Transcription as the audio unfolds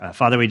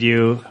Father, we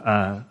do,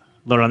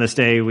 Lord, on this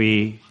day,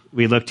 we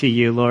look to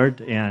you, Lord,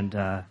 and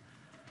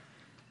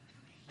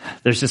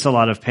there's just a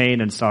lot of pain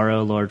and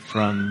sorrow, Lord,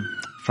 from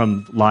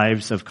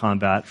lives of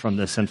combat, from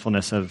the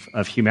sinfulness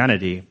of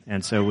humanity.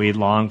 And so we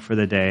long for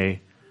the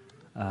day,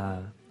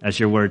 as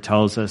your word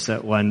tells us,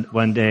 that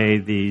one day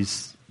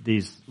these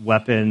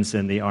weapons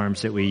and the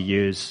arms that we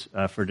use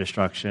for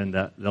destruction,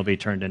 that they'll be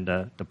turned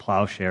into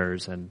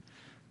plowshares and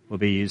will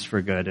be used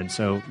for good. And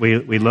so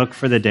we look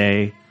for the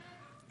day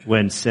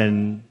when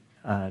sin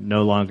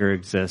no longer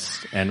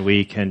exists and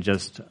we can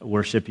just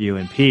worship you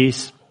in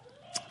peace.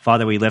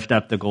 Father, we lift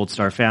up the Gold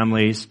Star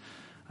families.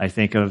 I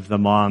think of the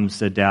moms,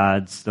 the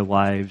dads, the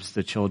wives,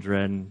 the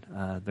children,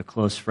 the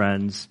close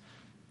friends,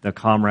 the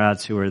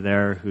comrades who are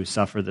there who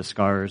suffer the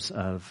scars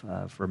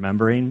of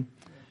remembering.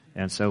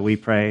 And so we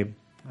pray,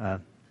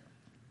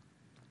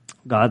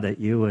 God, that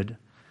you would,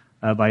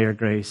 by your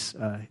grace,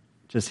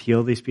 just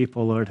heal these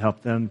people, Lord.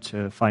 Help them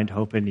to find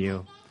hope in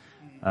you.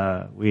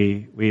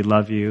 We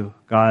love you,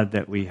 God,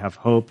 that we have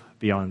hope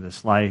beyond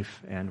this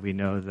life, and we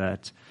know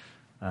that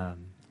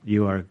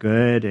you are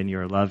good and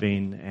you're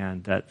loving,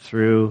 and that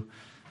through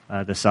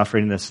the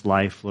suffering of this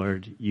life,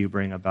 Lord, you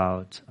bring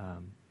about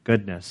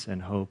goodness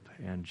and hope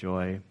and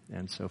joy.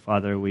 And so,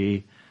 Father,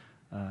 we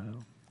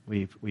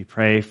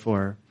pray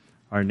for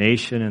our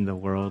nation and the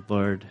world,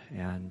 Lord,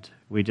 and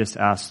we just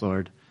ask,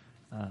 Lord,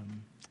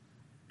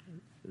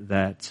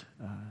 that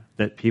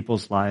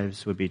people's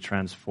lives would be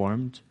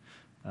transformed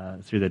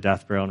through the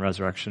death, burial, and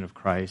resurrection of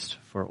Christ,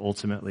 for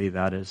ultimately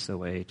that is the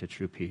way to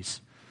true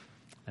peace.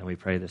 And we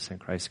pray this in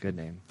Christ's good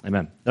name.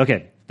 Amen.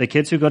 Okay, the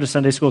kids who go to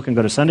Sunday school can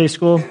go to Sunday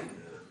school.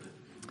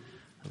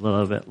 A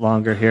little bit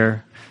longer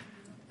here.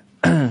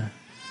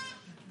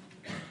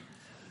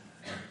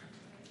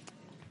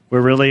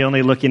 We're really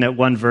only looking at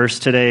one verse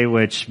today,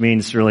 which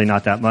means really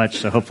not that much.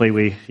 So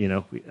hopefully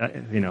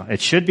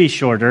it should be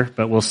shorter,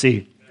 but we'll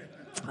see.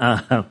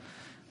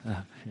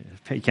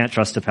 You can't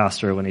trust a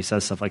pastor when he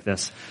says stuff like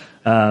this.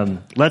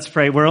 Let's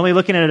pray. We're only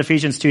looking at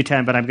Ephesians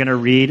 2:10, but I'm going to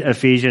read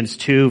Ephesians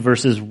 2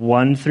 verses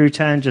 1 through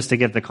 10 just to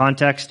give the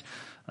context.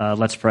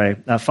 Let's pray.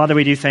 Father,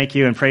 we do thank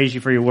you and praise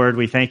you for your word.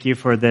 We thank you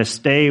for this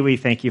day. We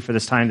thank you for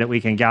this time that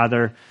we can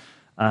gather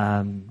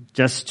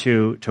just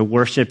to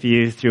worship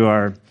you through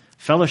our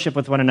fellowship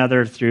with one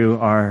another, through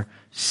our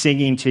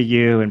singing to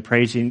you and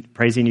praising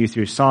you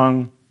through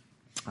song.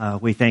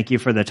 We thank you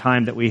for the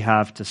time that we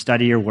have to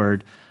study your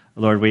word.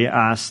 Lord, we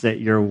ask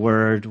that your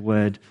word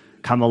would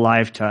come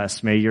alive to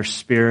us. May your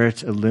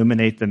spirit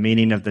illuminate the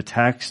meaning of the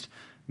text.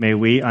 May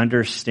we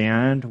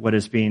understand what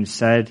is being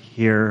said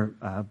here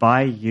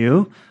by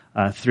you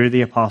through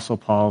the Apostle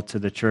Paul to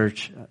the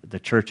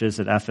churches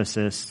at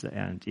Ephesus,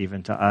 and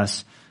even to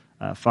us.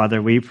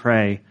 Father, we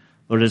pray,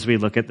 Lord, as we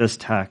look at this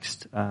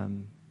text,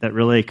 that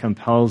really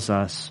compels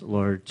us,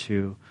 Lord,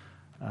 to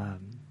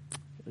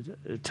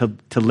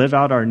live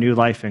out our new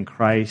life in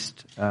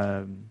Christ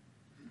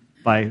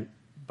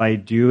by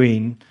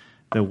doing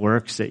the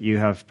works that you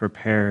have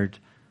prepared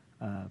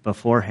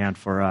beforehand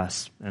for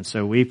us. And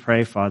so we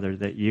pray, Father,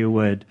 that you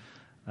would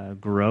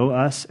grow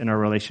us in our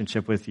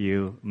relationship with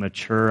you,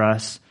 mature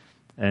us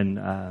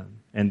in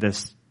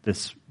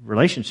this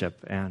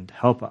relationship, and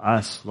help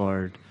us,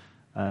 Lord,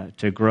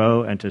 to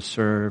grow and to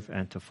serve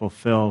and to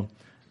fulfill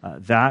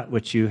that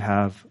which you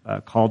have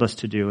called us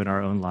to do in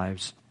our own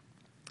lives.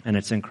 And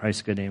it's in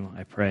Christ's good name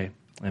I pray.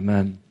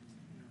 Amen.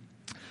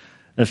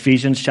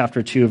 Ephesians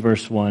chapter 2,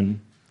 verse 1.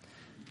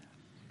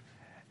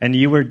 And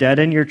you were dead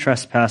in your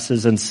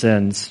trespasses and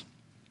sins,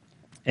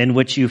 in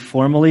which you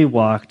formerly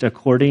walked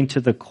according to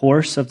the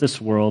course of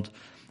this world,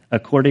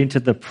 according to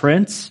the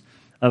prince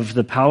of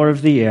the power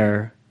of the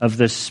air, of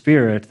the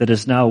spirit that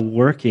is now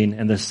working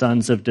in the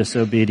sons of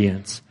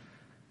disobedience.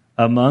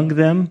 Among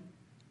them,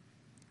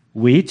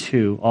 we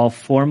too all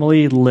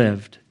formerly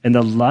lived in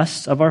the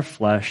lusts of our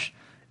flesh,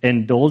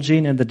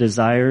 indulging in the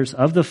desires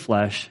of the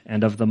flesh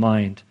and of the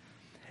mind,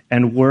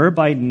 and were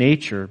by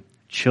nature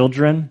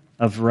children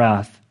of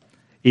wrath,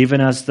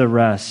 even as the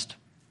rest.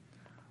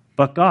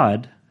 But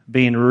God,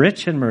 being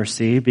rich in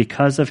mercy,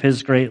 because of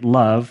his great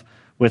love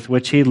with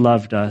which he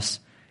loved us,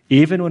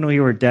 even when we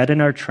were dead in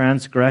our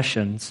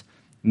transgressions,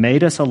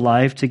 made us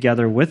alive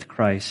together with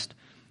Christ.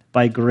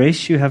 By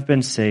grace you have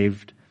been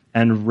saved,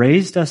 and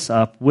raised us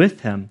up with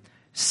him,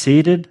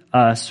 seated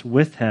us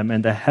with him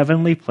in the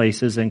heavenly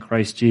places in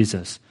Christ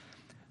Jesus,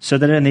 so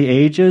that in the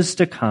ages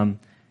to come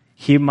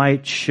he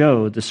might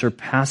show the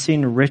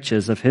surpassing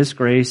riches of his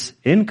grace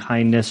in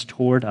kindness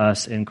toward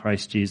us in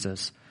Christ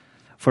Jesus.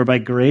 For by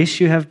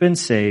grace you have been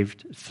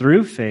saved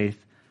through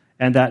faith,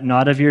 and that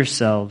not of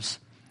yourselves.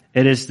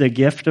 It is the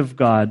gift of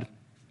God,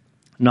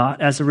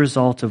 not as a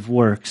result of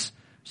works,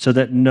 so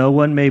that no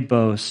one may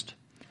boast.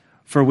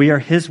 For we are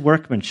his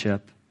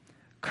workmanship,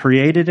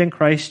 created in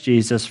Christ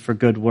Jesus for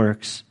good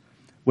works,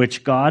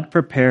 which God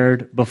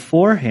prepared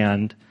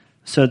beforehand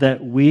so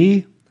that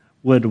we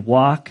would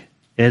walk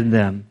in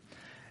them.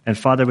 And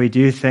Father, we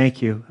do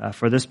thank you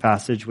for this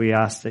passage. We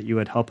ask that you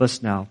would help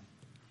us now.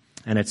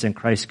 And it's in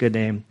Christ's good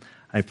name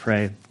I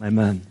pray.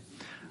 Amen.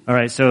 All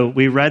right, so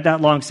we read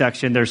that long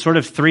section. There's sort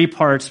of three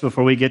parts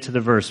before we get to the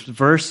verse.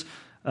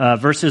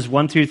 Verses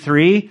 1 through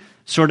 3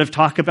 sort of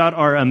talk about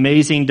our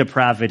amazing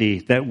depravity,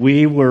 that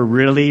we were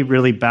really,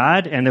 really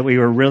bad, and that we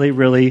were really,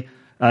 really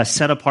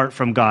set apart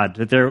from God,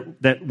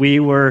 that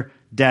we were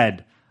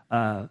dead.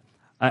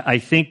 I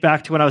think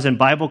back to when I was in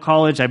Bible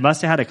college. I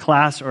must have had a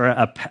class or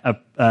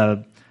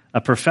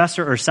a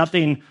professor or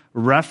something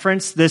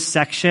reference this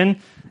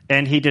section,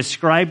 and he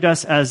described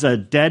us as a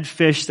dead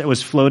fish that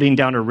was floating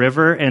down a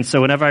river. And so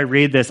whenever I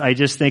read this, I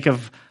just think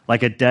of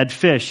like a dead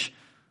fish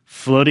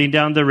floating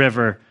down the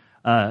river.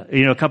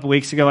 A couple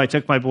weeks ago, I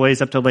took my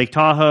boys up to Lake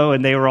Tahoe,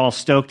 and they were all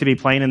stoked to be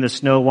playing in the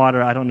snow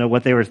water. I don't know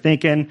what they were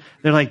thinking.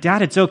 They're like,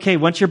 "Dad, it's okay.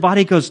 Once your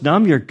body goes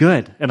numb, you're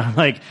good." And I'm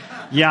like,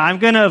 yeah, I'm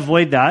going to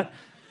avoid that.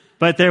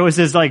 But there was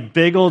this like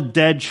big old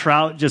dead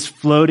trout just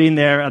floating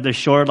there at the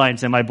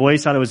shorelines, and my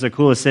boys thought it was the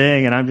coolest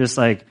thing, and I'm just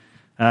like,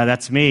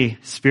 that's me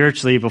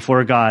spiritually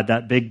before God,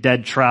 that big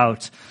dead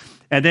trout.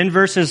 And then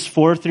verses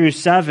 4 through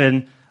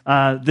 7,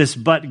 this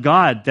but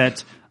God,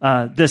 that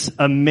this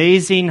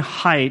amazing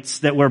heights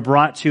that we're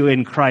brought to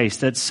in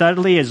Christ, that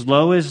suddenly as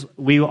low as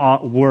we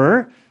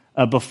were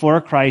before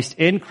Christ,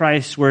 in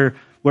Christ we're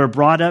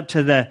brought up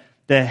to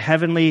the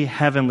heavenly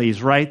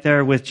heavenlies right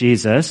there with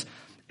Jesus.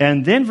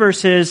 And then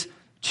chapter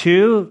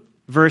 2,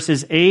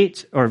 verses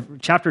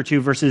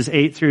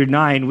 8 through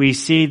 9, we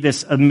see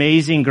this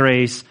amazing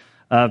grace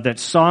that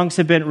songs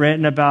have been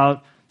written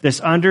about, this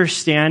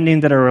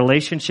understanding that our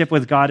relationship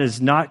with God is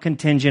not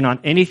contingent on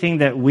anything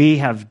that we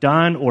have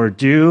done or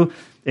do.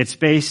 It's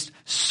based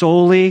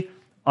solely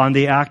on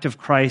the act of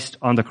Christ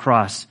on the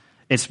cross.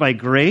 It's by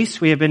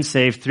grace we have been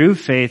saved through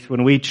faith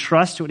when we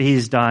trust what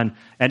he's done.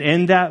 And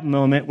in that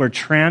moment, we're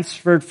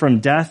transferred from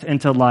death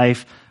into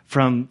life,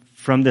 from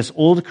this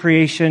old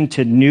creation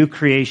to new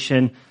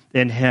creation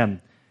in him.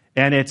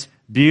 And it's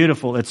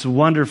beautiful. It's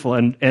wonderful.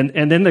 And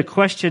then the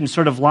question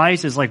sort of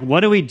lies is like,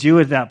 what do we do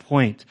at that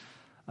point?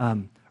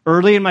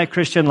 Early in my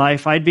Christian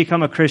life, I'd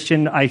become a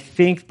Christian, I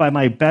think by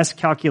my best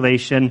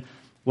calculation,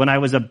 when I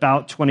was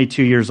about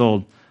 22 years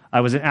old.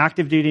 I was an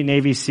active duty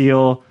Navy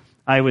SEAL.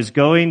 I was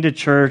going to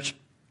church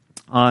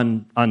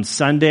on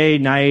Sunday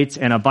nights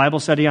and a Bible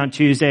study on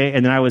Tuesday.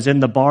 And then I was in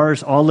the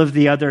bars all of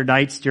the other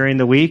nights during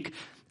the week.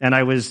 And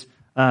I was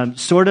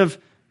sort of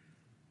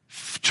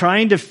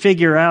trying to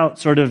figure out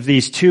sort of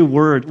these two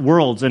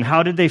worlds and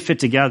how did they fit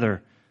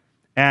together.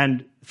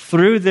 And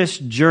through this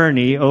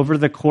journey over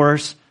the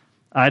course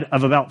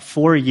of about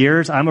 4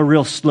 years, I'm a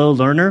real slow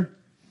learner.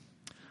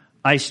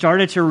 I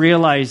started to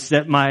realize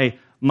that my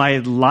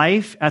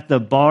life at the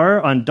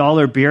bar on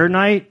dollar beer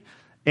night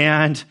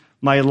and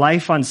my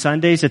life on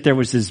Sundays, that there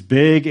was this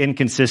big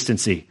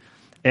inconsistency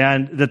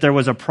and that there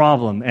was a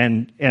problem.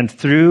 And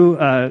through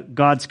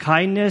God's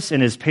kindness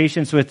and his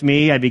patience with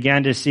me, I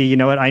began to see, you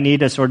know what, I need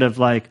to sort of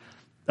like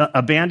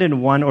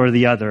abandon one or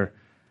the other.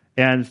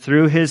 And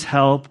through his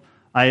help,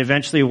 I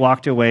eventually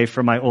walked away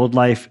from my old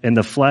life in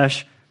the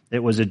flesh.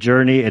 It was a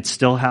journey. It's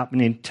still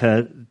happening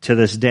to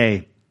this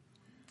day.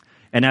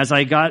 And as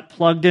I got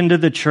plugged into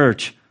the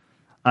church,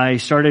 I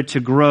started to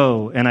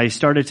grow and I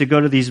started to go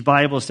to these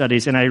Bible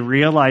studies, and I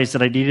realized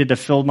that I needed to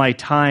fill my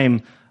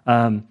time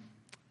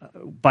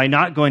by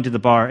not going to the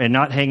bar and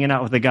not hanging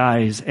out with the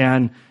guys.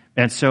 And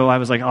so I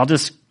was like, I'll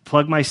just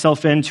plug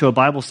myself into a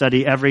Bible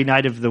study every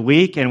night of the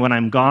week, and when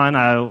I'm gone,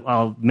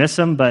 I'll miss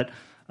them. But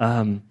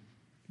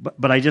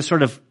I just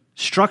sort of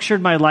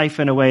structured my life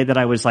in a way that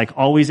I was like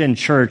always in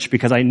church,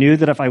 because I knew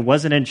that if I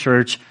wasn't in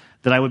church,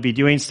 that I would be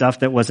doing stuff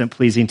that wasn't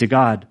pleasing to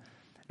God.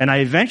 And I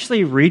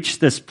eventually reached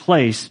this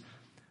place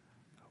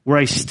where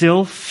I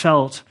still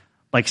felt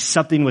like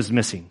something was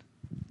missing.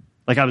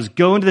 Like I was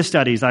going to the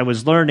studies, I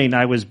was learning,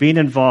 I was being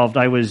involved,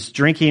 I was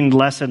drinking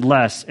less and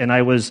less, and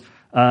I was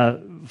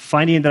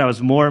finding that I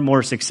was more and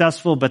more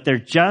successful, but there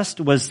just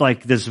was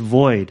like this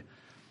void.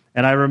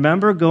 And I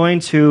remember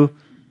going to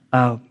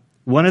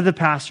one of the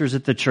pastors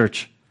at the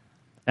church,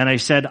 and I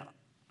said,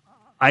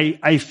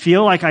 I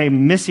feel like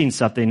I'm missing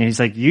something. And he's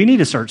like, you need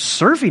to start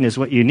surfing is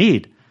what you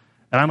need.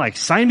 And I'm like,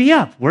 sign me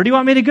up. Where do you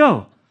want me to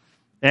go?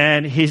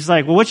 And he's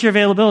like, well, what's your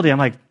availability? I'm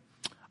like,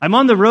 I'm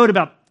on the road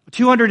about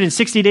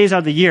 260 days out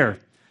of the year.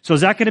 So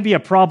is that going to be a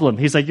problem?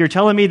 He's like, you're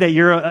telling me that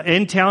you're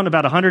in town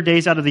about 100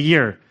 days out of the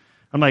year.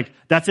 I'm like,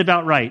 that's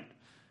about right.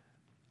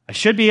 I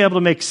should be able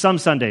to make some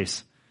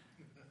Sundays.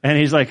 And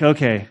he's like,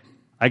 okay,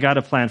 I got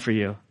a plan for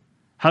you.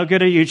 How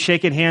good are you at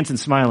shaking hands and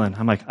smiling?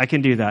 I'm like, I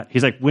can do that.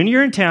 He's like, when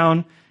you're in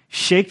town,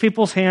 shake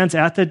people's hands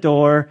at the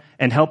door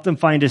and help them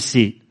find a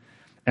seat.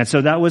 And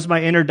so that was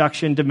my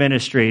introduction to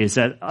ministry, is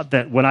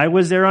that when I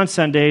was there on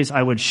Sundays,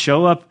 I would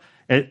show up.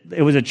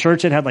 It was a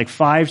church that had like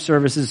 5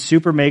 services,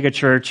 super mega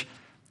church.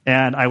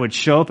 And I would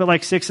show up at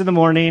like 6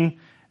 a.m,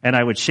 and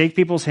I would shake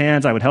people's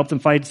hands. I would help them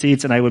find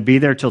seats, and I would be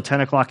there till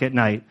 10 o'clock at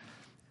night.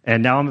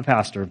 And now I'm a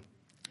pastor.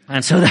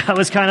 And so that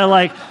was kind of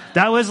like,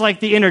 that was like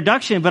the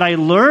introduction. But I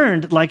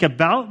learned like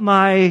about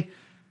I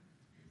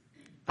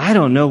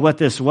don't know what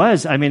this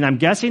was. I mean, I'm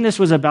guessing this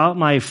was about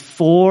my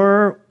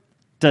 4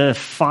 to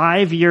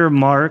 5 year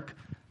mark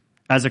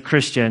as a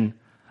Christian.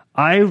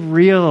 I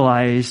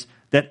realized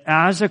that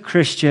as a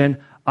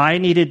Christian, I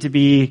needed to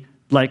be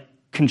like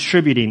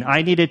contributing.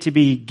 I needed to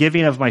be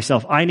giving of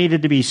myself. I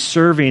needed to be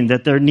serving,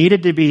 that there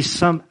needed to be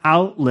some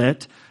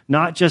outlet,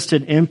 not just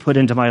an input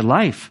into my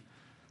life.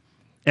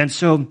 And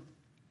so,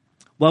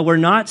 well, we're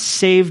not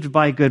saved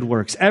by good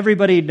works.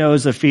 Everybody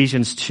knows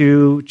Ephesians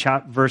 2,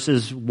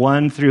 verses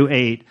 1 through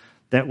 8,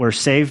 that we're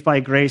saved by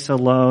grace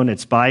alone.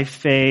 It's by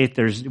faith.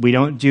 We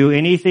don't do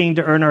anything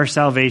to earn our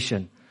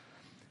salvation.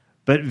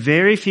 But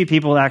very few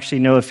people actually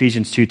know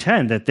Ephesians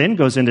 2:10, that then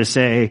goes in to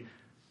say,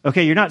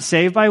 okay, you're not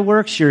saved by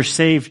works, you're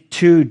saved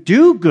to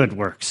do good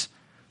works,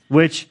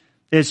 which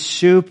is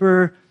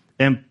super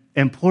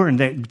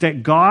important.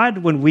 That God,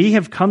 when we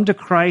have come to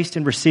Christ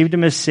and received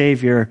him as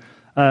Savior,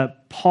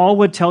 Paul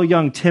would tell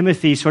young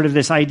Timothy sort of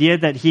this idea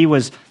that he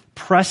was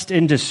pressed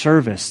into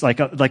service, like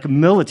a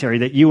military,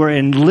 that you were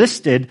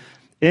enlisted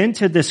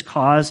into this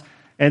cause,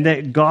 and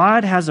that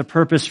God has a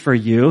purpose for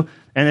you,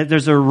 and that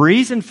there's a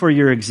reason for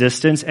your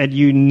existence, and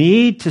you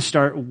need to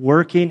start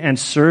working and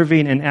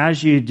serving, and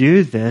as you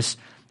do this,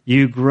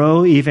 you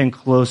grow even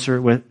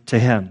closer to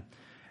him.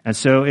 And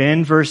so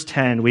in verse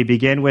 10, we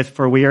begin with,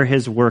 for we are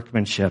his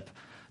workmanship.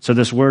 So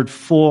this word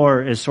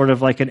for is sort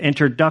of like an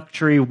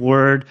introductory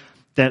word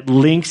that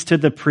links to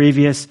the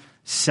previous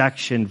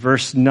section.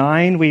 Verse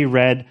 9, we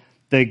read,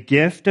 the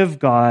gift of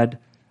God,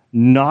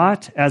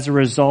 not as a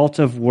result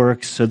of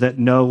works, so that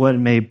no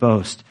one may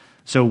boast.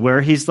 So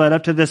where he's led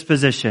up to this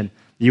position,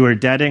 you are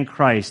dead in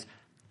Christ.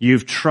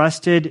 You've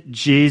trusted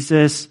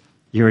Jesus.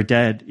 You're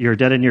dead. You're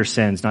dead in your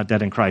sins, not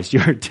dead in Christ.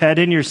 You're dead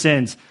in your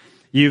sins.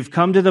 You've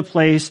come to the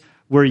place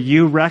where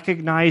you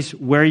recognize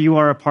where you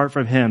are apart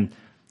from him.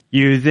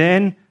 You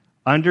then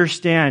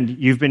understand,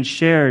 you've been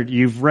shared,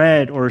 you've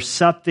read, or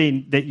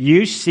something that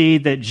you see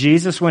that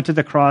Jesus went to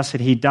the cross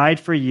and he died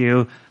for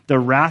you. The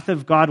wrath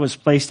of God was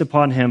placed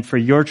upon him for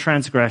your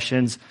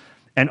transgressions,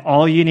 and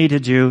all you need to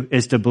do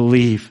is to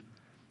believe.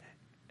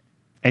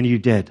 And you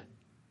did.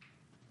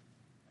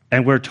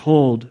 And we're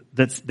told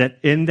that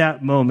in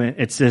that moment,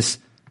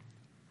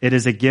 it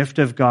is a gift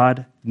of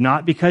God,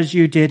 not because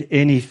you did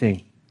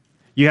anything.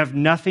 You have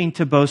nothing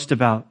to boast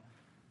about.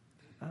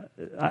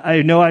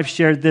 I know I've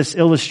shared this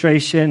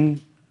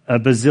illustration a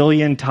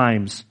bazillion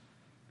times.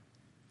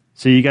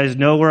 So you guys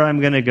know where I'm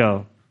going to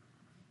go.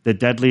 The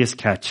deadliest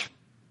catch.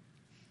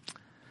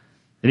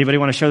 Anybody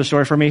want to share the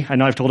story for me? I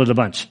know I've told it a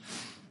bunch.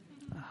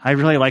 I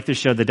really like this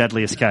show, The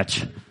Deadliest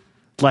Catch.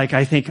 Like,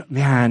 I think,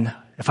 man,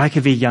 if I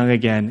could be young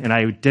again and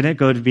I didn't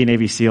go to be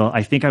Navy SEAL,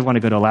 I think I'd want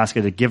to go to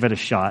Alaska to give it a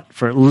shot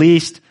for at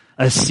least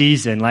a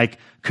season. Like,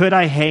 could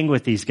I hang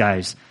with these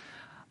guys?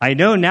 I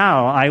know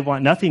now I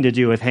want nothing to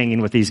do with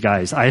hanging with these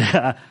guys.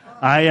 Not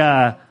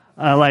at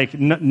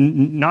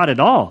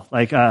all.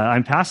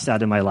 I'm past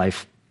that in my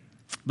life.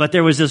 But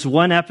there was this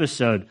one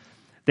episode.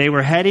 They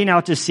were heading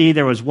out to sea.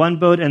 There was one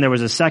boat and there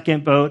was a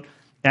second boat,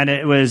 and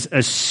it was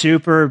a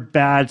super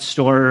bad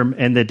storm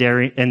in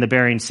the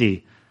Bering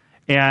Sea.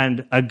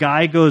 And a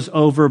guy goes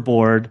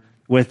overboard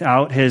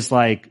without his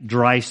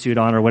dry suit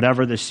on, or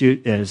whatever the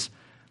suit is.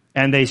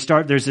 And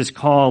there's this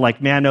call,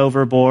 man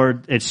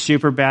overboard. It's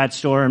super bad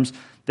storms.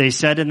 They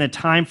said in the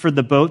time for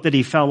the boat that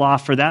he fell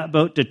off, for that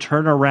boat to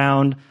turn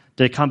around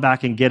to come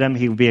back and get him,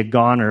 he would be a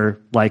goner,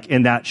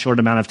 in that short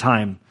amount of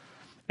time.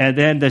 And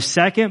then the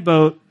second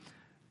boat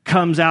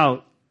comes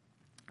out,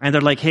 and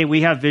they're like, hey,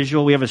 we have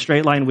visual, we have a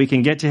straight line, we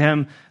can get to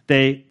him.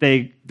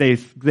 They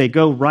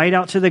go right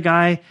out to the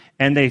guy,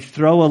 and they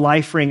throw a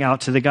life ring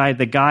out to the guy.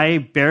 The guy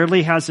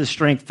barely has the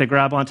strength to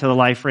grab onto the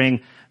life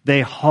ring.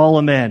 They haul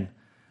him in.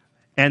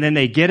 And then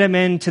they get him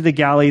into the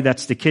galley.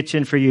 That's the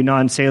kitchen for you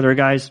non-sailor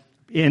guys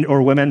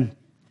or women.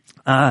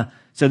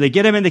 So they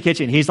get him in the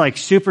kitchen. He's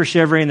super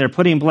shivering. They're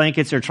putting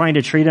blankets. They're trying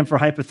to treat him for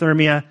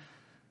hypothermia.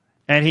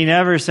 And he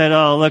never said,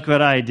 oh, look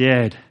what I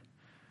did.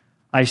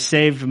 I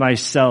saved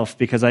myself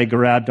because I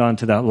grabbed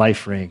onto that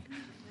life ring.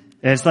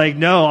 And it's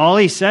no, all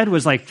he said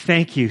was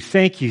thank you,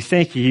 thank you,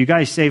 thank you. You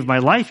guys saved my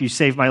life. You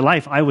saved my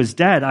life. I was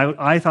dead.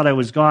 I thought I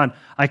was gone.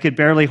 I could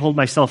barely hold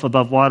myself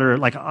above water.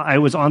 I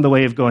was on the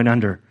way of going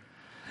under.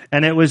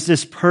 And it was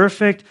this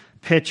perfect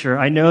picture.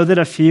 I know that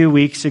a few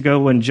weeks ago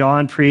when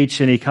John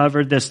preached and he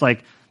covered this,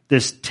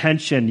 this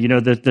tension,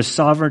 the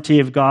sovereignty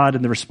of God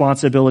and the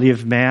responsibility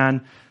of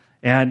man.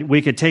 And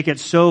we could take it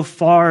so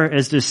far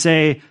as to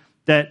say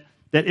that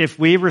if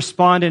we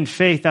respond in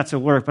faith, that's a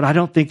work. But I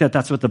don't think that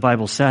that's what the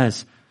Bible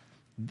says.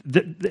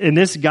 And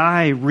this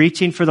guy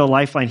reaching for the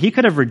lifeline, he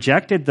could have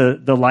rejected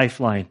the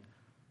lifeline,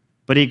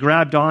 but he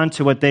grabbed on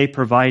to what they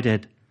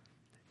provided.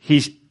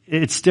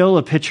 It's still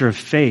a picture of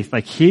faith.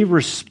 He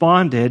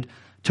responded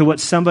to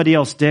what somebody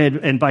else did,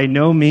 and by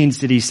no means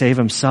did he save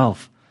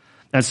himself.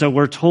 And so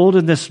we're told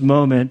in this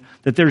moment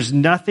that there's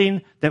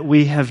nothing that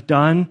we have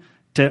done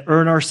to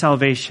earn our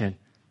salvation.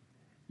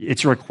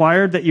 It's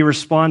required that you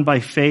respond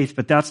by faith,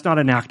 but that's not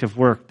an act of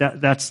work.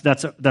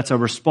 That's a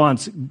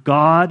response.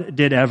 God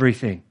did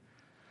everything.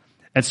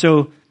 And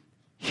so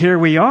here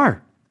we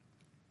are.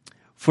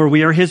 For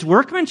we are his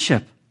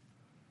workmanship.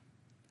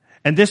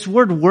 And this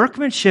word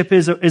workmanship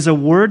is a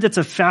word that's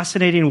a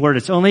fascinating word.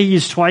 It's only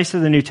used twice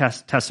in the New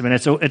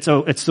Testament.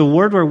 It's the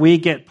word where we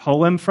get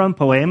poem from,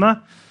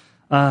 poema.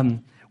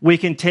 We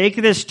can take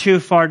this too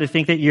far to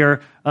think that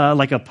you're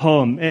like a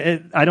poem.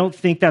 I don't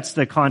think that's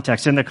the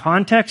context. In the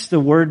context, the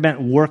word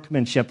meant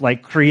workmanship,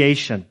 like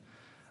creation.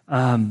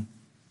 On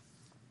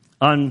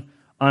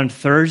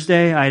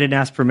Thursday, I didn't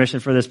ask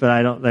permission for this, but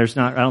I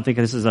don't think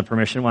this is a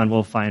permission one.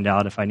 We'll find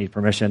out if I need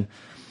permission.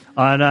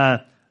 On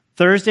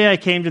Thursday, I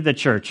came to the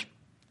church,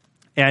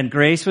 and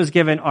Grace was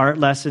given art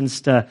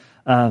lessons to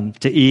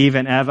Eve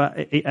and Eva,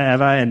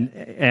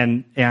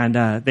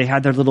 and they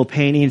had their little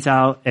paintings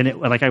out. And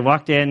I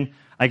walked in,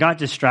 I got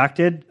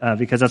distracted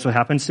because that's what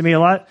happens to me a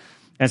lot.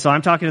 And so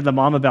I'm talking to the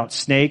mom about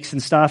snakes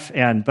and stuff,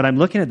 but I'm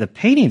looking at the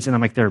paintings, and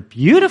I'm like, they're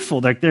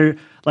beautiful. There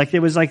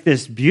was like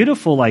this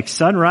beautiful like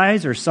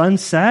sunrise or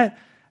sunset.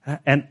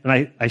 And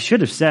I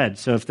should have said,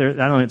 so I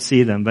don't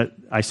see them, but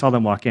I saw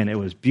them walk in. It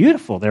was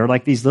beautiful. They were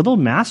like these little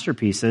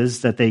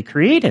masterpieces that they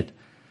created.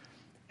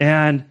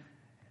 And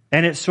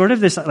it's sort of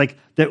this like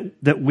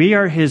that we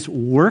are his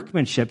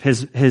workmanship,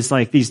 his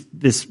like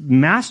this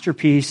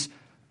masterpiece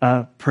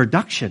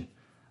production.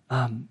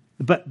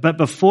 But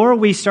before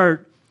we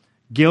start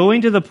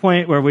going to the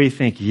point where we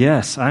think,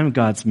 yes, I'm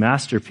God's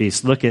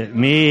masterpiece. Look at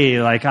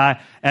me. Like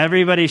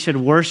everybody should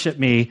worship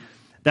me.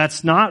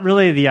 That's not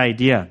really the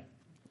idea.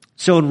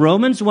 So in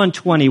Romans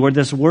 1:20, where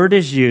this word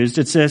is used,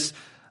 it says,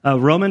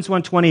 Romans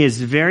 1:20 is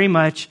very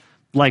much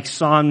like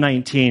Psalm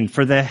 19.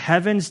 For the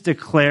heavens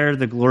declare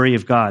the glory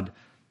of God.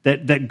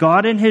 That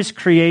God in his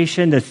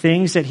creation, the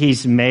things that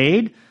he's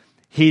made,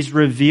 he's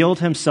revealed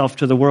himself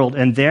to the world.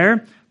 And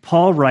there,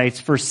 Paul writes,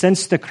 for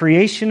since the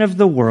creation of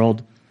the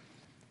world,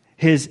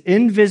 his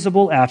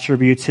invisible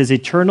attributes, his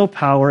eternal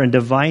power and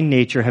divine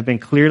nature have been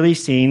clearly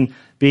seen,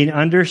 being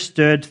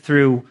understood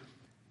through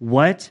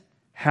what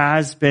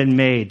has been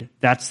made.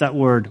 That's that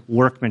word,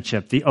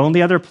 workmanship. The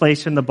only other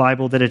place in the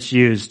Bible that it's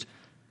used,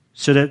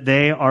 so that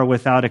they are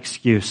without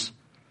excuse.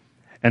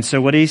 And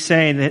so what he's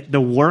saying, that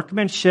the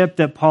workmanship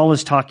that Paul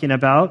is talking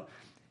about,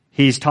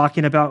 he's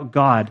talking about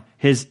God,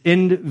 his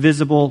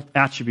invisible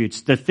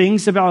attributes, the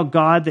things about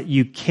God that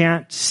you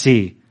can't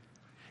see,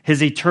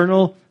 his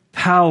eternal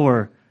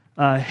power,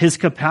 his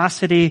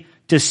capacity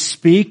to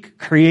speak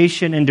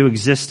creation into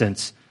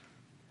existence,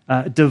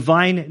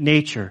 divine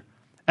nature.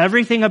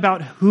 Everything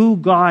about who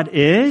God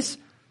is,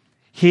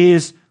 he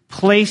is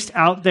placed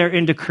out there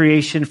into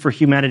creation for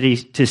humanity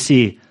to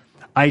see.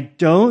 I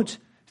don't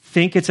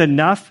think it's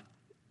enough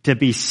to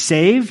be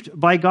saved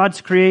by God's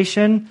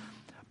creation,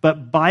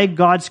 but by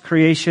God's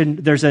creation,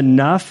 there's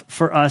enough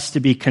for us to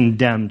be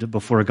condemned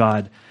before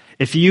God.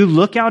 If you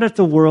look out at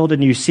the world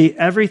and you see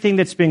everything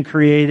that's been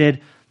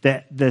created,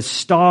 the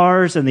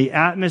stars and the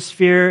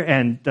atmosphere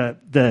and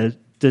the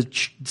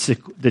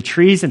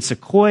trees and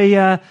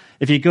sequoia,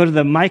 if you go to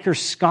the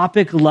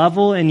microscopic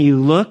level and you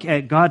look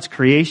at God's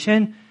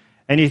creation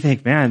and you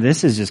think, man,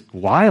 this is just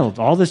wild.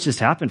 All this just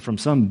happened from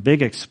some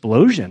big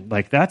explosion.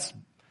 Like, that's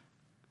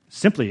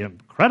simply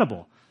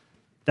incredible.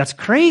 That's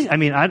crazy. I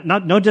mean,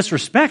 no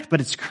disrespect,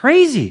 but it's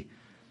crazy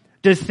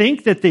to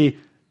think that the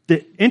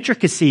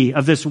intricacy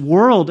of this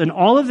world and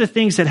all of the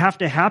things that have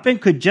to happen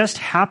could just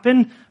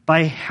happen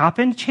by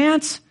happen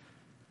chance.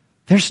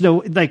 There's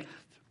no,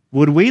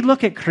 would we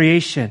look at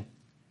creation?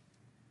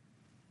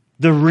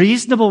 The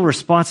reasonable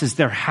response is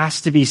there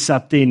has to be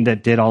something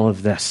that did all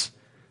of this.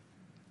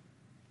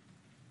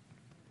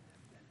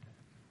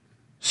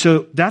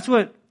 So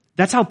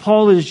that's how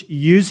Paul is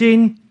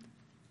using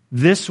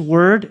this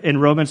word in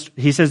Romans.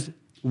 He says,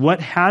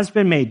 what has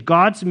been made,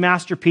 God's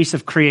masterpiece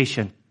of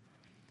creation,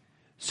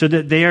 so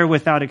that they are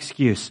without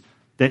excuse.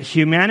 That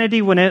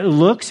humanity, when it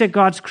looks at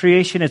God's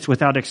creation, it's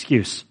without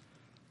excuse.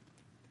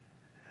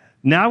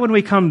 Now when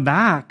we come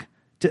back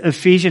to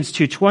Ephesians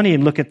 2:20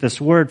 and look at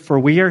this word, for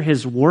we are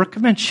his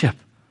workmanship.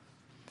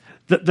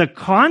 The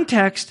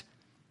context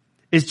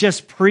is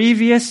just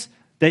previous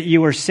that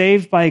you were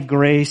saved by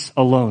grace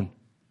alone.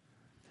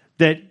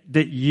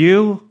 That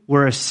you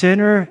were a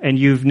sinner and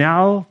you've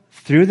now,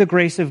 through the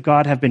grace of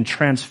God, have been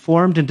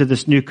transformed into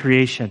this new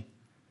creation.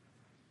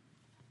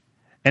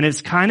 And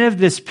it's kind of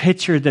this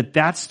picture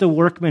that's the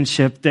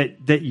workmanship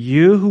that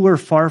you who were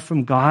far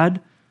from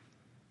God,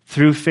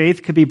 through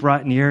faith could be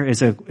brought near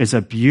is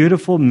a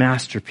beautiful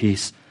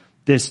masterpiece.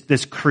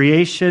 This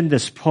creation,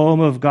 this poem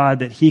of God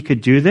that he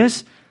could do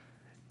this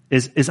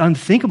is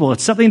unthinkable.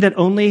 It's something that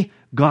only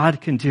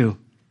God can do.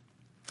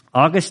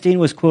 Augustine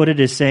was quoted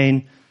as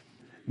saying,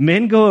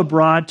 men go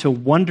abroad to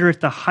wonder at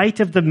the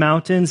height of the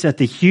mountains, at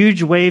the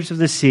huge waves of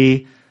the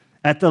sea,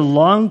 at the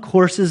long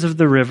courses of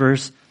the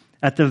rivers,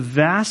 at the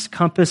vast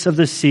compass of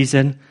the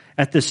season,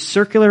 at the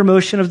circular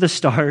motion of the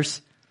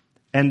stars,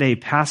 and they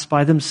pass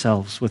by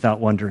themselves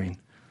without wondering,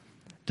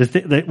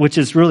 which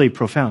is really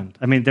profound.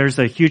 I mean, there's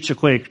a huge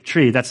sequoia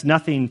tree. That's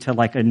nothing to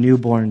like a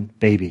newborn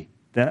baby,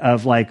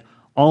 of like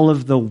all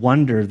of the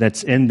wonder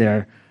that's in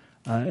there,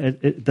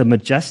 the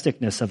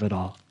majesticness of it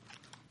all.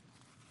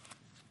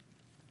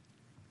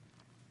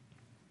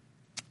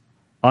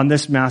 On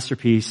this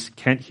masterpiece,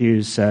 Kent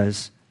Hughes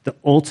says, the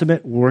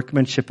ultimate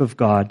workmanship of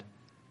God,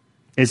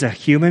 is a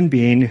human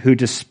being who,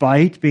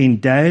 despite being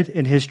dead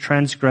in his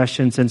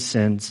transgressions and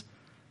sins,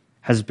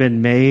 has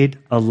been made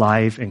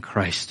alive in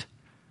Christ.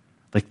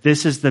 Like,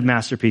 this is the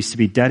masterpiece, to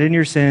be dead in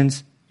your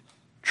sins,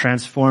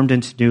 transformed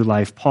into new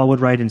life. Paul would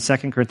write in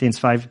 2 Corinthians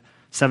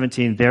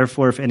 5:17,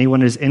 therefore, if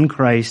anyone is in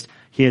Christ,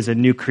 he is a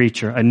new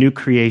creature, a new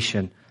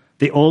creation.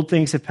 The old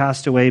things have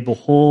passed away.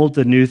 Behold,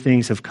 the new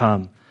things have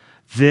come.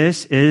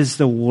 This is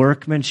the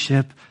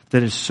workmanship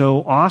that is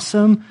so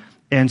awesome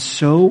and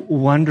so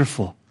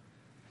wonderful.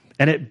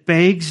 And it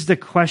begs the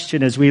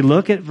question as we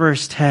look at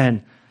verse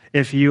 10,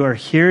 if you are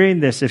hearing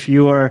this, if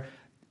you are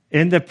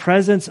in the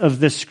presence of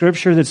this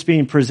scripture that's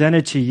being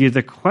presented to you,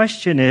 the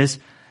question is,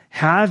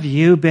 have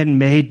you been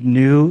made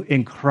new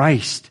in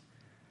Christ?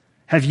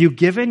 Have you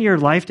given your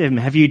life to him?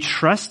 Have you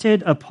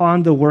trusted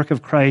upon the work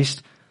of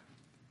Christ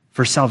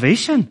for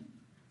salvation?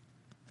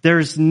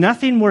 There's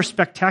nothing more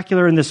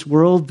spectacular in this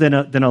world than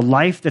a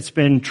life that's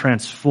been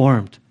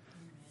transformed.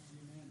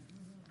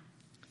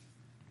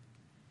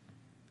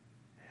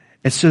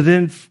 And so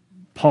then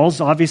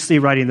Paul's obviously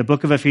writing the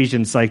book of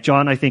Ephesians, like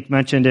John, I think,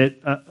 mentioned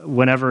it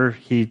whenever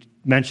he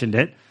mentioned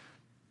it.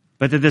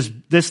 But that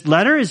this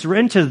letter is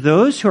written to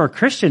those who are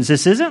Christians.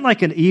 This isn't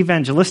like an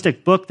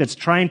evangelistic book that's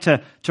trying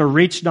to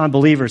reach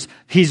non-believers.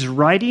 He's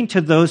writing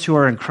to those who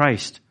are in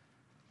Christ.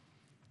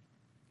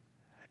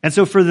 And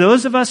so for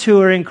those of us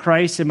who are in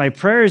Christ, and my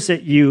prayer is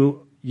that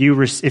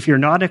if you're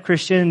not a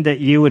Christian, that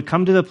you would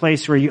come to the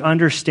place where you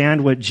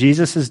understand what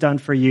Jesus has done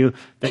for you,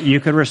 that you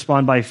could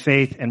respond by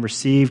faith and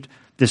receive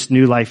this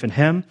new life in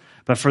him.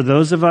 But for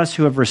those of us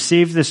who have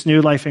received this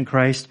new life in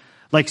Christ,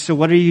 like, so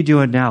what are you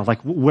doing now?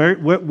 Like,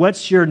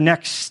 what's your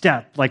next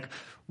step? Like,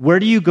 where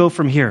do you go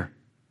from here?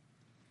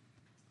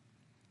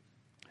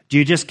 Do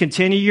you just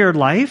continue your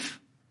life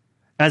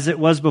as it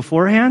was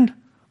beforehand?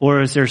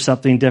 Or is there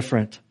something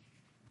different?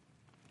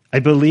 I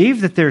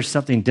believe that there's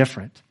something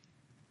different.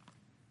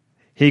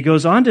 He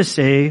goes on to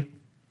say,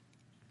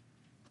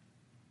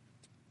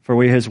 for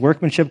we his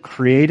workmanship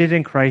created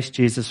in Christ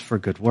Jesus for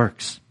good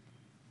works.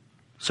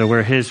 So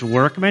we're his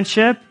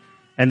workmanship,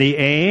 and the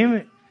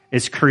aim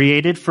is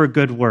created for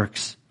good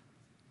works.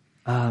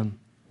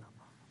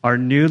 Our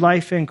new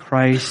life in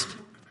Christ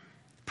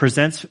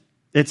presents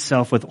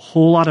itself with a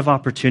whole lot of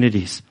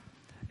opportunities.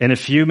 In a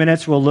few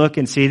minutes, we'll look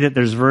and see that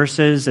there's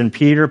verses, and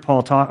Peter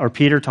talks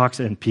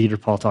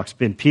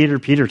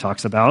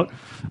about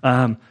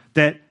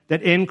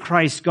that in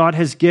Christ, God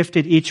has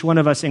gifted each one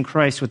of us in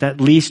Christ with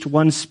at least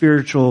one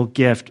spiritual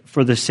gift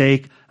for the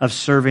sake of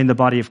serving the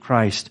body of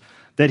Christ.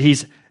 That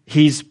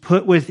He's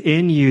put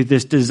within you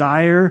this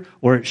desire,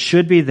 or it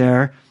should be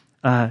there,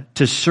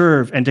 to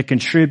serve and to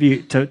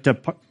contribute, to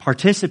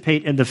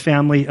participate in the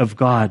family of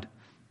God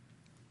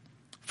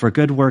for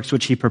good works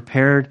which he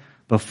prepared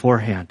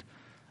beforehand.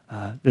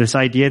 This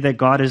idea that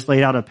God has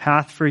laid out a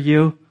path for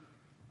you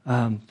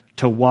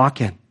to walk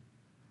in.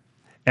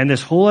 And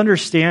this whole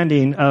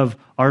understanding of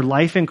our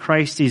life in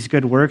Christ, these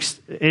good works,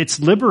 it's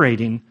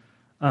liberating.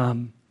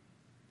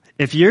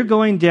 If you're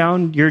going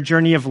down your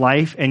journey of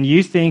life and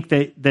you think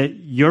that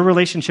your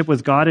relationship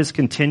with God is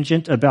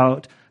contingent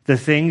about the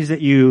things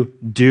that you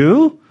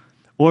do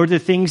or the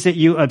things that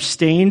you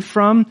abstain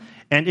from,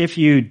 and if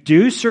you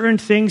do certain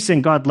things,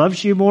 then God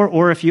loves you more,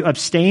 or if you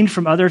abstain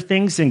from other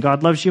things, then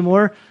God loves you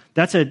more,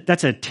 that's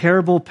a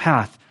terrible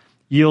path.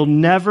 You'll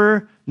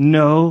never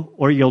know,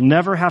 or you'll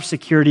never have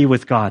security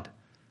with God.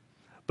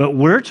 But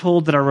we're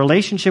told that our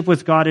relationship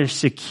with God is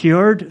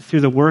secured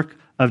through the work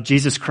of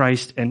Jesus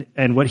Christ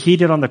and what he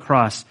did on the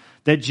cross.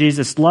 That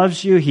Jesus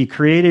loves you, he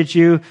created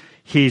you,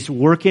 he's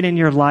working in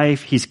your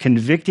life, he's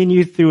convicting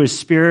you through his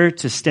Spirit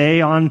to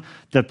stay on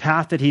the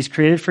path that he's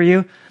created for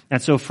you.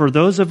 And so for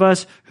those of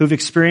us who've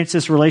experienced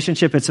this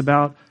relationship, it's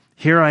about,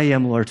 here I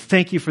am, Lord,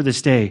 thank you for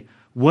this day.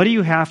 What do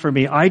you have for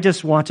me? I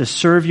just want to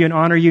serve you and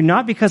honor you,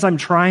 not because I'm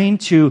trying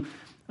to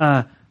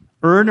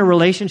earn a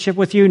relationship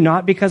with you,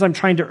 not because I'm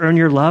trying to earn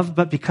your love,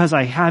 but because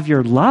I have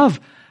your love.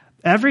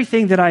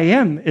 Everything that I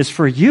am is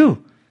for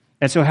you.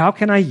 And so how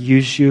can I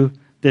use you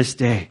this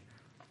day?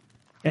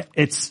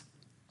 It's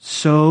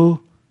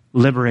so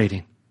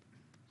liberating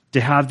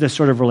to have this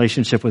sort of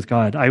relationship with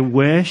God. I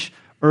wish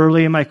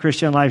early in my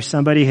Christian life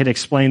somebody had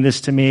explained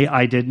this to me.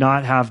 I did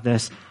not have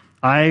this.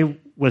 I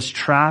was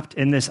trapped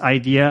in this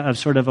idea of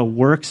sort of a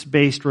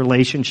works-based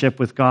relationship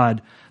with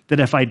God, that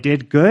if I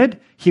did good,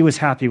 he was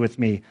happy with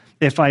me.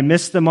 If I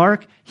missed the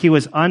mark, he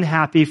was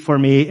unhappy for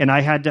me, and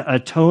I had to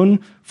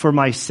atone for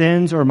my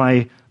sins or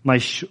my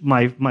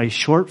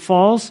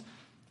shortfalls.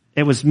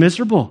 It was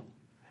miserable.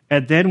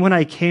 And then when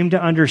I came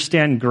to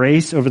understand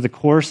grace over the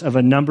course of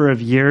a number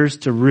of years,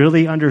 to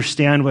really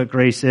understand what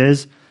grace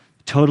is,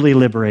 totally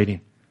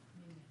liberating.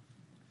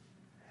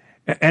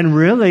 And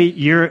really,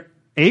 you're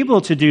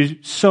able to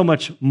do so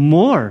much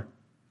more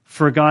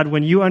for God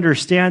when you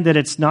understand that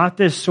it's not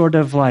this sort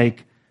of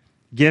like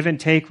give and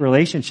take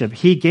relationship.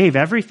 He gave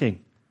everything.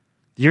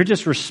 You're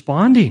just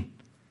responding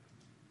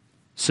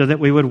so that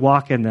we would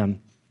walk in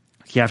them.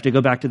 You have to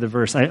go back to the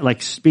verse.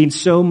 Like being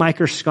so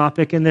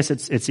microscopic in this,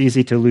 it's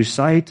easy to lose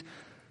sight.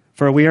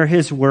 For we are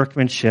his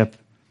workmanship,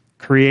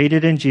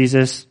 created in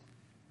Jesus,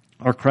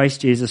 or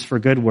Christ Jesus, for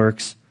good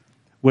works,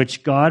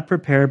 which God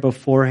prepared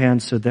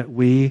beforehand so that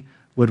we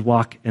would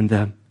walk in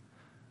them.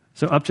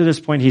 So up to this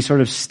point, he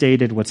sort of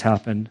stated what's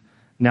happened.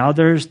 Now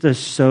there's the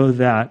so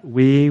that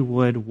we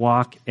would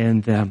walk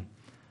in them.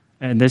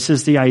 And this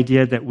is the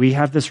idea that we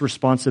have this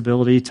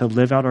responsibility to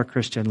live out our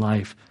Christian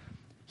life.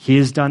 He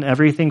has done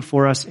everything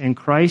for us in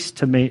Christ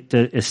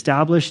to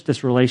establish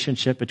this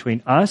relationship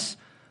between us,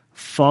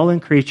 fallen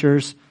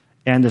creatures,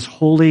 and this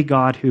holy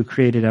God who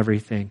created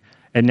everything.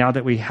 And now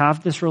that we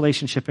have this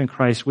relationship in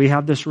Christ, we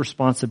have this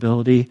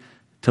responsibility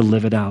to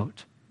live it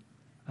out.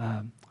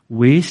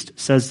 Wiest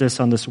says this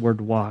on this word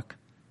walk.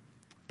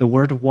 The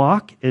word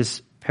walk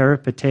is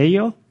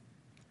peripateo,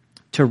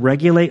 to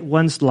regulate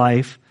one's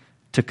life,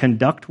 to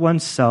conduct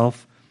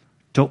oneself,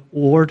 to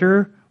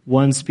order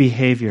one's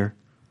behavior.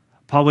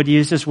 Paul would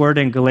use this word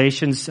in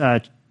Galatians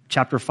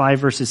chapter 5,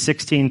 verses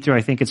 16 through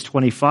I think it's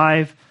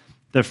 25,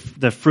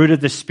 the fruit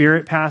of the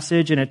Spirit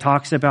passage, and it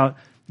talks about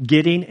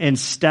getting in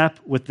step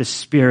with the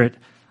Spirit.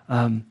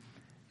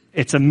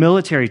 It's a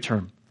military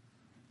term.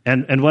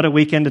 And what a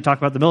weekend to talk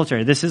about the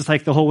military. This is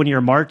like the whole when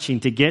you're marching,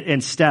 to get in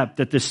step,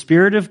 that the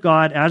Spirit of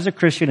God as a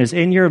Christian is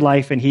in your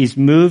life and he's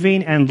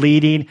moving and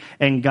leading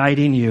and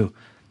guiding you.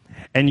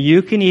 And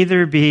you can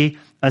either be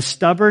a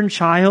stubborn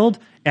child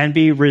and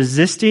be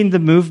resisting the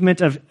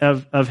movement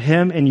of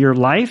him in your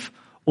life,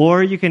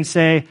 or you can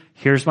say,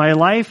 here's my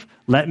life,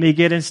 let me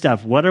get in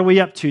step. What are we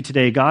up to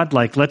today, God?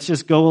 Like, let's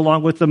just go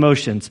along with the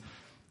motions.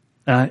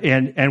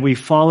 And we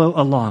follow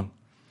along.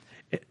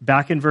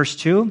 Back in verse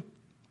 2,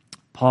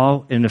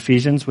 Paul in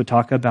Ephesians would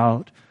talk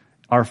about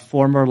our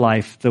former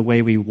life, the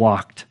way we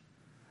walked.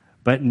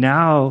 But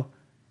now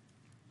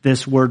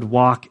this word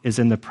walk is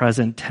in the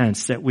present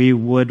tense, that we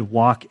would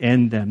walk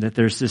in them, that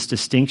there's this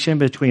distinction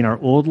between our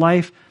old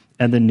life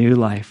and the new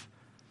life.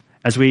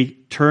 As we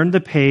turn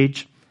the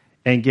page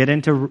and get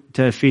into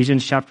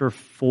Ephesians chapter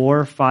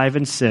 4, 5,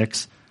 and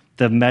 6,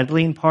 the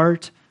meddling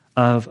part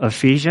of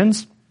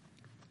Ephesians,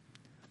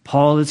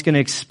 Paul is going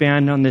to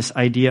expand on this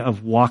idea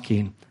of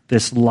walking,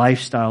 this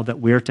lifestyle that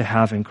we're to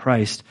have in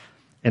Christ.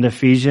 In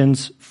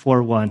Ephesians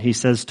 4:1, he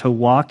says, to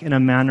walk in a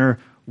manner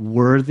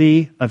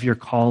worthy of your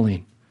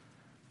calling.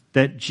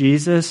 That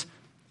Jesus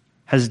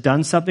has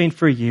done something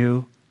for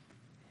you.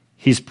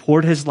 He's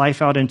poured his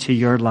life out into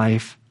your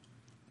life.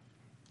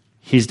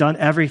 He's done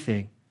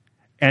everything.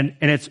 And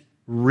it's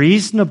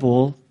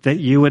reasonable that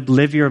you would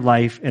live your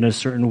life in a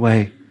certain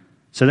way,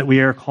 so that we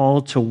are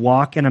called to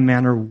walk in a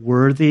manner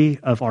worthy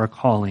of our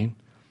calling.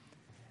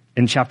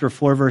 In chapter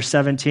 4, verse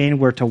 17,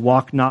 we're to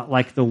walk not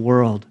like the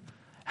world.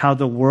 How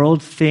the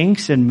world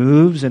thinks and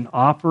moves and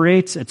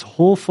operates, its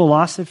whole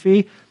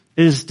philosophy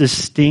is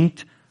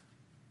distinct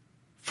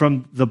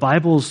from the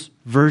Bible's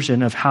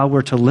version of how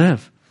we're to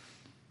live.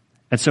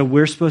 And so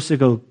we're supposed to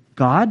go,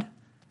 God,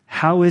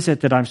 how is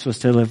it that I'm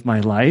supposed to live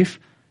my life?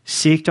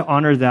 Seek to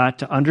honor that,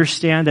 to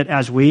understand that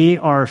as we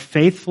are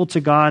faithful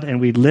to God and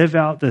we live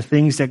out the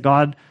things that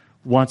God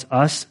wants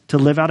us to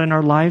live out in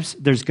our lives,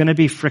 there's going to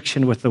be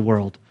friction with the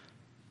world.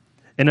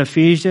 In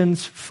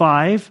Ephesians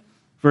 5,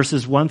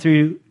 verses 1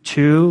 through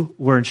 2,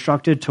 we're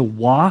instructed to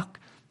walk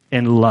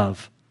in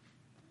love.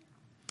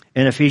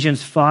 In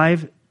Ephesians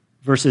 5,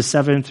 verses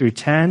 7 through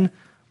 10,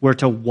 we're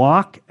to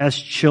walk as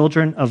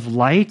children of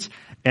light.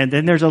 And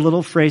then there's a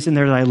little phrase in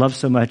there that I love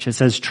so much. It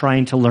says,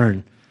 trying to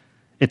learn.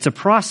 It's a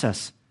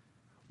process.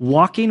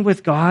 Walking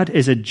with God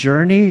is a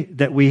journey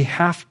that we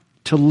have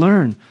to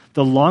learn.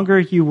 The longer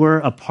you were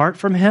apart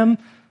from him,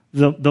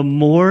 the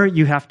more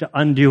you have to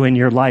undo in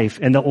your life,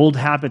 and the old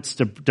habits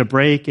to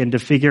break and to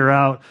figure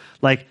out,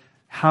 like,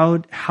 how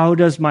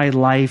does my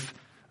life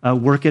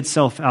work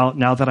itself out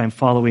now that I'm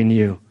following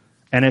you?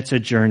 And it's a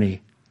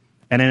journey.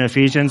 And in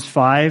Ephesians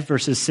 5,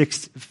 verses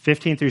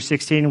 15 through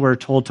 16, we're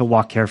told to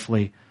walk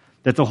carefully.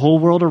 That the whole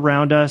world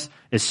around us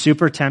is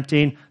super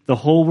tempting. The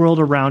whole world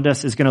around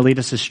us is going to lead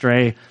us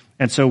astray.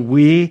 And so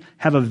we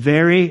have a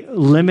very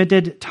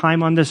limited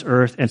time on this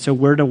earth. And so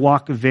we're to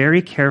walk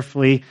very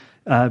carefully,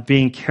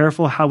 being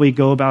careful how we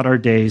go about our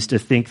days, to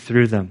think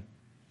through them.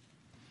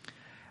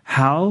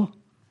 How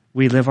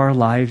we live our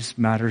lives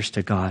matters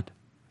to God,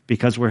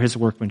 because we're his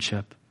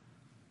workmanship.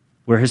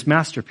 We're his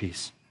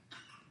masterpiece.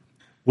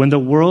 When the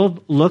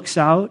world looks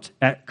out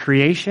at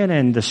creation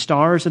and the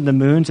stars and the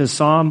moons, as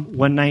Psalm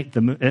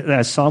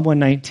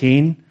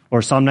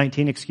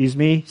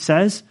 119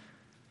 says,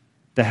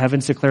 the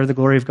heavens declare the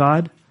glory of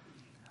God.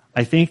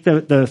 I think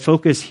the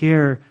focus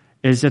here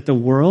is that the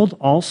world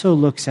also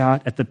looks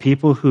out at the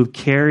people who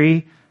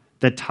carry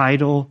the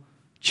title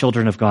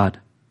children of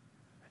God.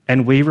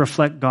 And we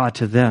reflect God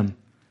to them,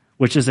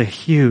 which is a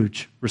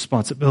huge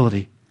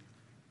responsibility.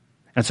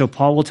 And so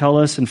Paul will tell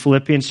us in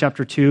Philippians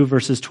chapter 2,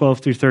 verses 12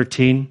 through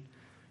 13,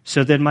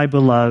 so then, my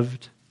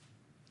beloved,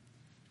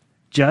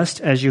 just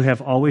as you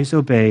have always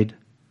obeyed,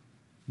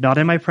 not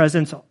in my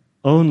presence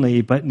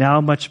only, but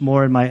now much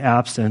more in my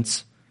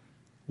absence,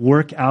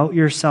 work out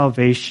your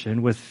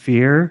salvation with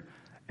fear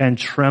and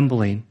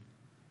trembling,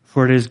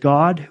 for it is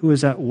God who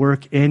is at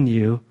work in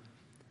you,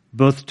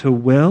 both to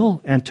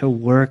will and to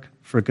work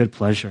for good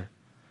pleasure.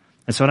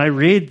 And so when I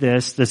read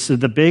this is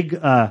the big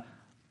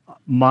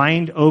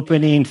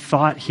mind-opening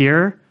thought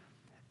here,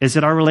 is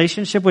that our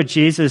relationship with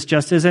Jesus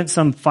just isn't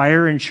some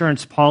fire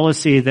insurance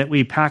policy that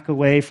we pack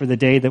away for the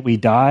day that we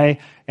die.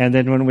 And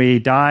then when we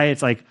die,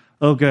 it's like,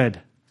 oh,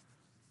 good.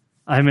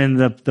 I'm in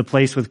the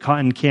place with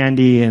cotton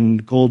candy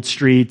and gold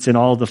streets and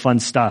all the fun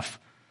stuff,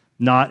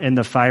 not in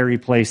the fiery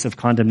place of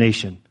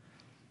condemnation.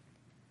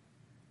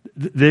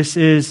 This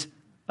is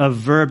a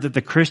verb that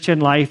the Christian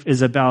life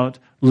is about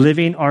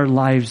living our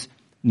lives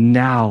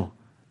now,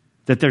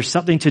 that there's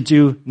something to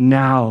do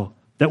now,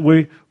 that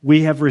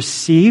we have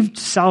received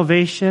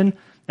salvation,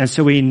 and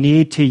so we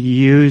need to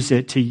use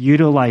it, to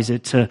utilize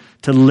it, to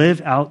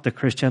live out the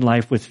Christian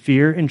life with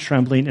fear and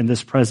trembling in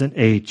this present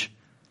age.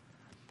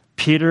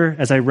 Peter,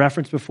 as I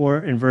referenced before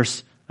in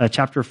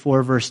chapter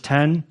 4, verse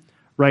 10,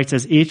 writes,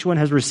 as each one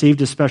has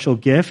received a special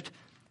gift,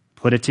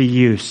 put it to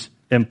use,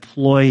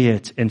 employ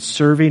it in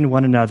serving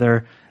one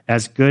another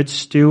as good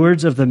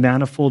stewards of the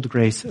manifold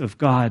grace of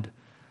God.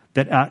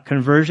 That at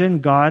conversion,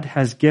 God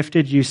has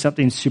gifted you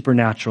something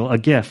supernatural, a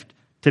gift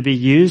to be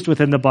used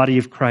within the body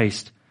of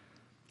Christ.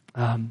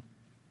 And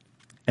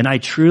I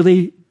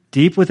truly,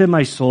 deep within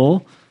my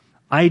soul,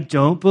 I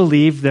don't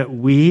believe that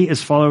we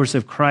as followers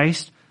of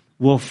Christ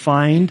will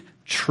find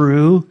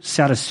true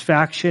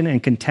satisfaction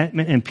and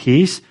contentment and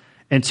peace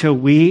until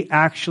we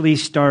actually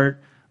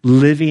start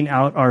living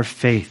out our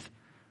faith,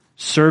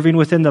 serving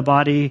within the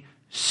body,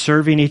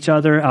 serving each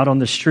other out on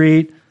the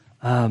street.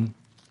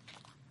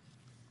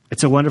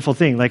 It's a wonderful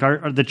thing. Like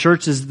the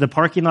church the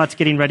parking lot's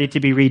getting ready to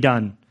be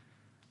redone.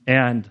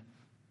 And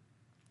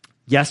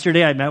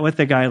yesterday I met with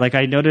the guy,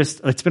 I noticed,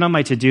 it's been on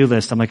my to-do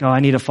list. I'm like, I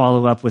need to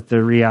follow up with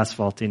the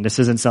re-asphalting. This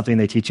isn't something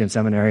they teach in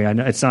seminary. I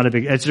know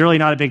it's really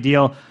not a big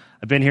deal.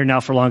 I've been here now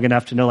for long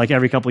enough to know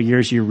every couple of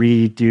years you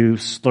redo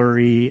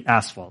slurry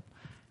asphalt.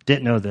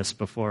 Didn't know this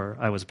before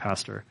I was a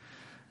pastor.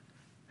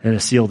 And a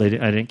seal, I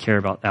didn't care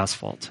about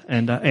asphalt.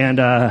 And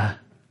apparently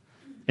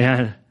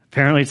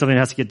it's something that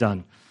has to get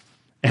done.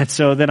 And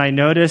so then I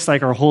noticed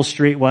our whole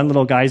street, one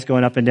little guy's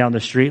going up and down the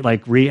street,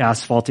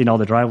 re-asphalting all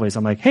the driveways.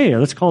 I'm like, hey,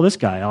 let's call this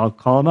guy. I'll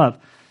call him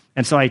up.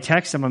 And so I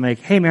text him. I'm like,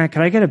 hey man,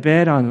 can I get a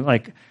bid on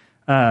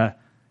and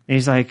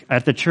he's like,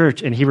 at the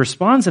church. And he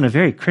responds in a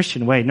very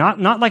Christian way.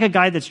 Not like a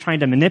guy that's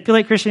trying to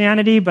manipulate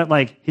Christianity, but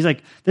he's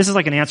like, this is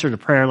an answer to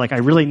prayer. I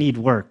really need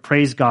work.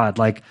 Praise God.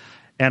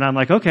 And I'm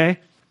like, okay.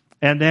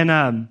 And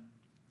then,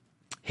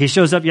 he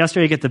shows up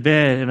yesterday to get the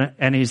bid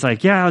and he's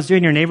like, yeah, I was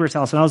doing your neighbor's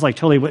house. And I was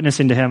totally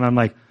witnessing to him. I'm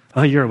like,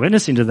 oh, you're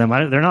witnessing to them.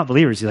 They're not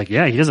believers. He's like,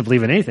 yeah, he doesn't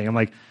believe in anything. I'm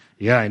like,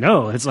 yeah, I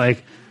know. It's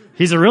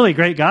he's a really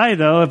great guy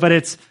though,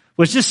 but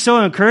was just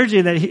so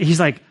encouraging that he's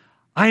like,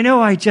 I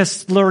know I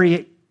just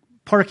slurry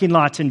parking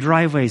lots and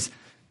driveways,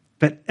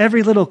 but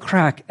every little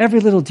crack,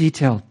 every little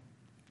detail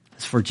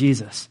is for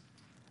Jesus.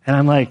 And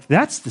I'm like,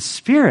 that's the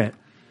Spirit.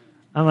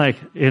 I'm like,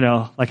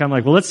 well,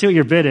 let's see what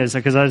your bid is.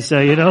 Because I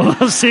say,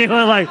 we'll see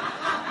what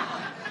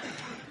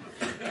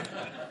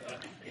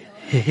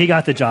he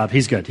got the job.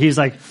 He's good. He's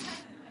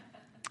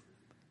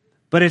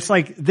but it's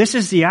this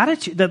is the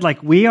attitude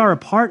that we are a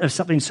part of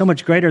something so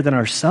much greater than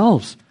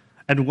ourselves.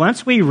 And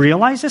once we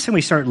realize this and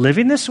we start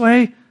living this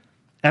way,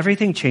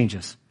 everything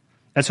changes.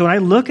 And so when I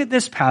look at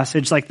this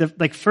passage,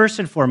 first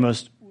and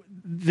foremost,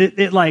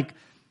 I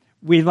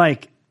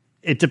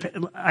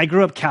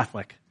grew up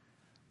Catholic.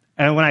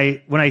 And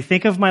when I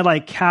think of my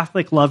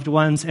Catholic loved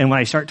ones and when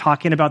I start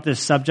talking about this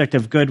subject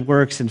of good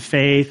works and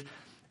faith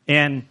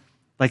and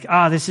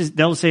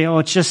they'll say, oh,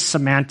 it's just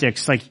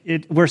semantics.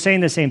 We're saying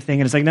the same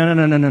thing. And it's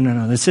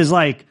no.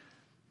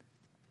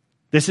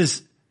 This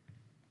is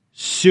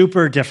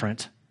super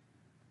different.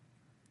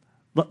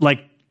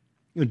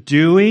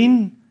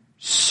 Doing,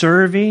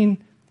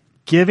 serving,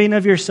 giving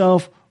of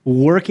yourself,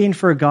 working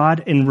for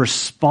God in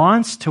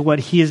response to what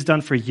He has done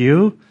for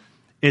you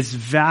is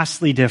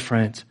vastly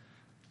different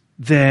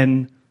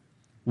than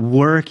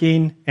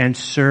working and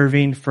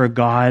serving for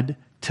God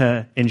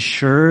to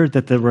ensure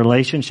that the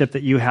relationship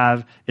that you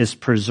have is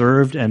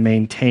preserved and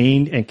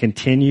maintained and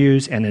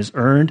continues and is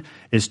earned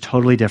is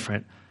totally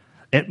different.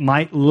 It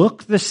might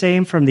look the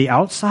same from the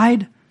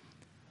outside,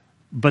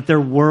 but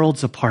they're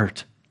worlds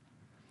apart.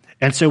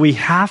 And so we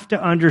have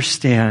to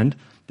understand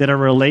that a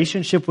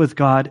relationship with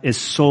God is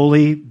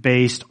solely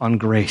based on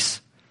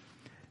grace.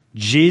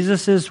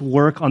 Jesus'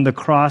 work on the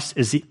cross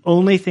is the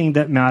only thing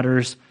that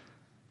matters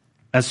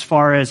as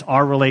far as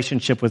our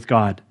relationship with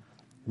God.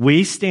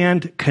 We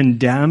stand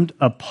condemned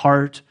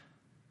apart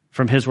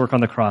from His work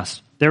on the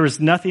cross. There is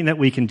nothing that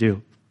we can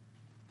do.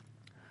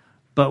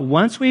 But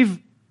once we've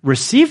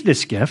received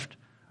this gift,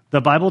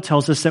 the Bible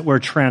tells us that we're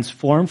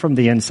transformed from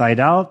the inside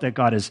out, that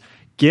God has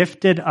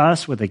gifted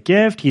us with a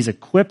gift. He's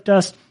equipped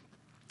us.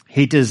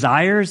 He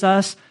desires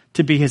us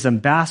to be His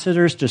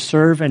ambassadors, to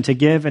serve and to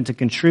give and to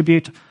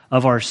contribute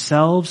of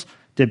ourselves,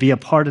 to be a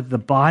part of the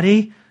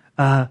body,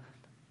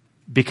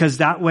 because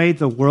that way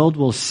the world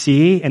will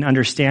see and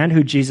understand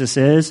who Jesus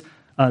is.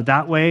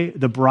 That way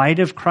the bride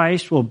of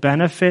Christ will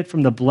benefit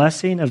from the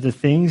blessing of the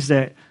things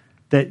that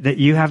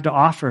you have to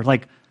offer.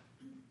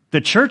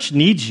 The church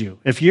needs you.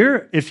 If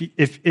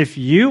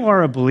you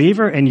are a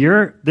believer and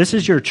this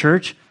is your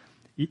church,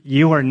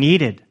 you are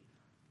needed.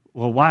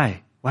 Well,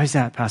 why? Why is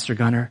that, Pastor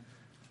Gunner?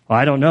 Well,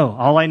 I don't know.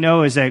 All I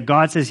know is that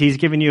God says he's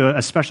given you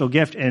a special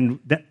gift and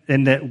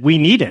that we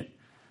need it.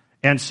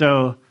 And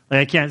so,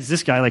 I can't,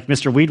 this guy, like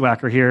Mr. Weed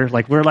Whacker here,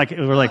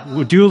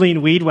 we're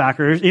dueling weed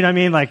whackers. You know what I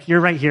mean? Like,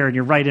 you're right here and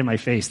you're right in my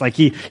face. Like,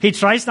 he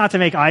tries not to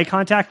make eye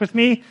contact with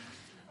me,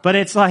 but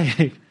it's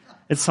like,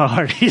 it's so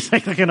hard. He's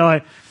like,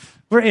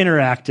 we're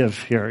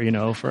interactive here,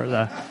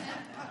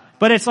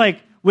 but it's like,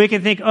 we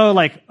can think,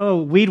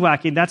 weed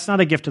whacking, that's not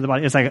a gift to the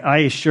body. It's like, I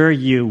assure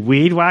you,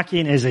 weed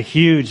whacking is a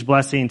huge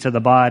blessing to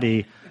the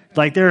body.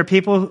 Like, there are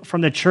people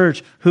from the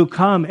church who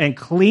come and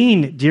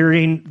clean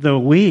during the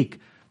week.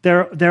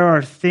 There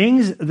are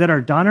things that are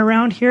done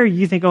around here.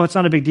 You think, it's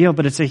not a big deal,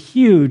 but it's a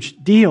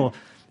huge deal.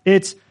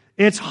 It's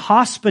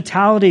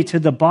hospitality to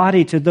the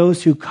body, to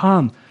those who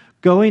come.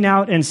 Going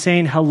out and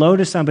saying hello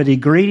to somebody,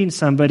 greeting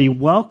somebody,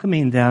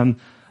 welcoming them.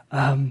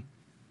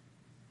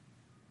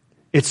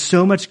 It's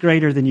so much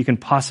greater than you can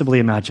possibly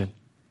imagine.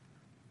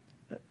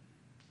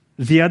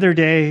 The other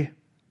day,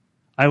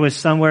 I was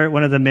somewhere at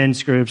one of the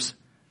men's groups,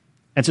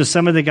 and so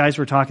some of the guys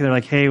were talking. They're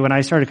like, hey, when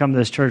I started coming to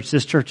this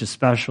church is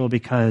special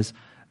because...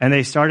 And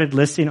they started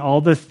listing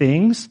all the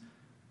things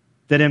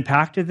that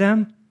impacted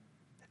them.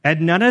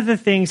 And none of the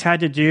things had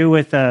to do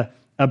with a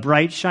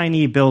bright,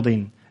 shiny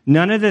building.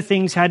 None of the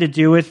things had to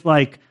do with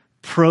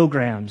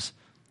programs.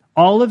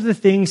 All of the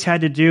things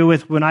had to do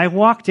with when I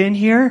walked in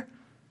here,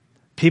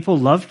 people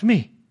loved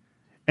me.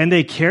 And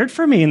they cared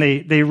for me. And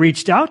they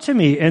reached out to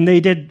me. And they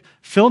did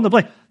fill in the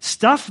blank.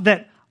 Stuff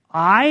that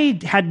I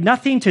had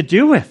nothing to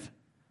do with.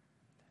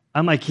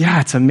 I'm like,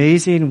 yeah, it's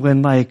amazing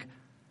when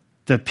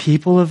the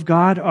people of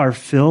God are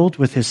filled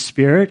with his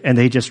Spirit and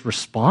they just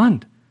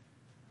respond.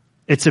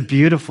 It's a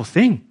beautiful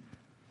thing.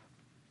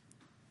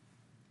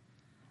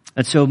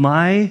 And so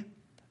my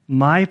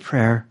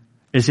prayer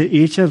is that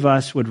each of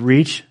us would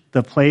reach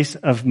the place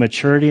of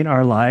maturity in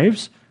our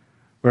lives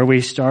where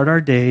we start our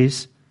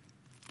days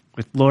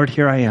with, Lord,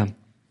 here I am.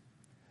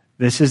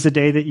 This is the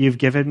day that you've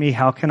given me.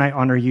 How can I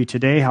honor you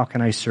today? How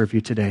can I serve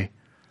you today?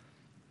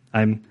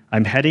 I'm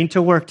heading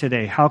to work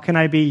today. How can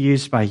I be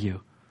used by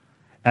you?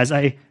 As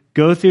I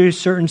go through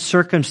certain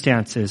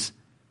circumstances,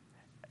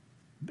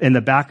 in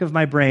the back of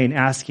my brain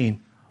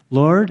asking,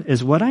 Lord,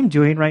 is what I'm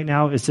doing right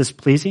now, is this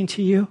pleasing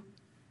to you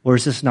or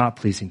is this not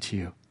pleasing to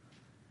you?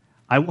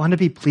 I want to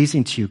be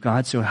pleasing to you,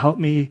 God, so help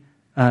me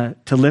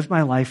to live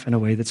my life in a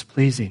way that's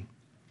pleasing.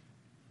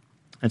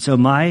 And so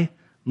my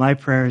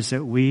prayer is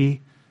that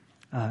we,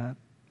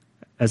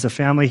 as a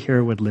family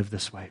here, would live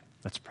this way.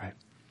 Let's pray.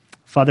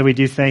 Father, we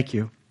do thank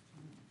you.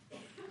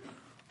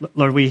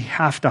 Lord, we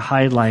have to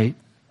highlight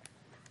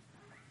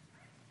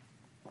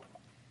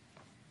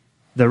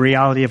the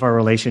reality of our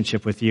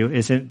relationship with you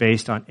isn't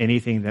based on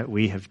anything that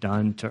we have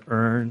done to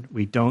earn.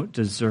 We don't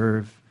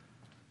deserve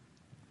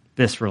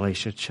this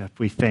relationship.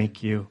 We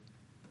thank you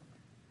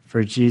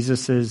for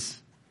Jesus'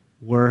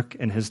 work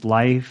and his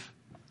life,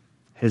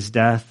 his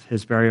death,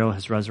 his burial,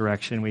 his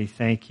resurrection. We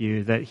thank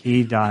you that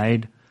he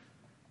died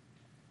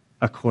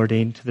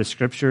according to the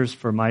scriptures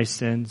for my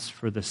sins,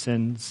 for the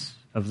sins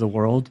of the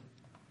world.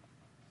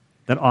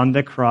 That on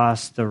the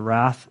cross, the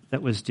wrath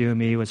that was due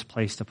me was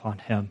placed upon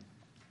him.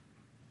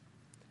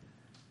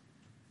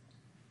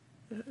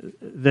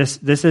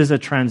 This is a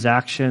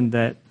transaction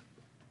that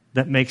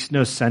makes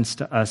no sense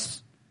to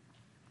us.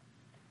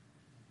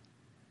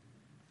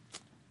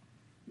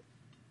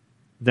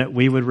 That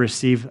we would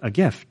receive a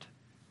gift.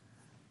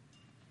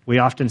 We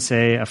often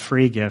say a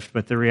free gift,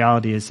 but the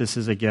reality is this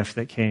is a gift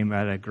that came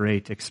at a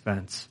great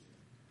expense.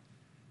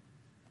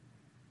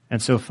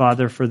 And so,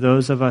 Father, for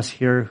those of us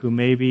here who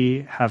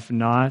maybe have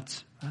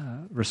not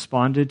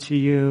responded to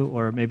you,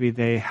 or maybe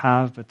they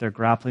have, but they're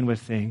grappling with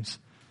things,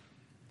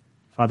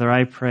 Father,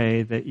 I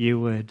pray that you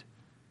would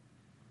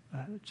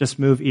just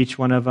move each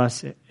one of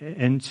us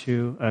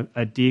into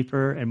a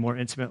deeper and more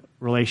intimate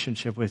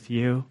relationship with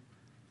you,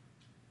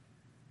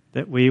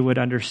 that we would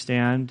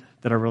understand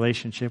that our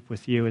relationship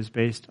with you is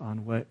based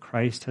on what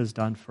Christ has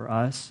done for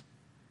us.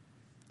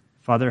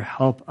 Father,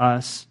 help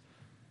us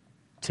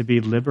to be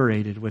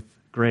liberated with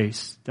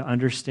grace, to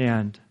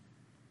understand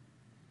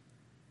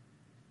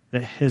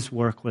that his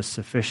work was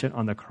sufficient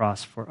on the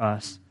cross for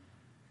us.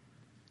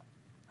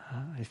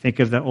 I think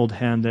of the old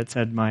hymn that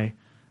said, my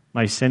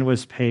sin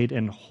was paid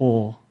in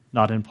whole,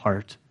 not in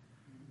part.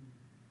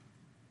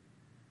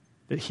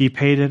 That he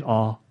paid it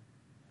all.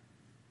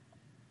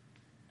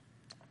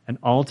 And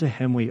all to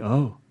him we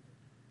owe.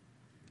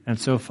 And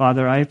so,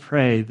 Father, I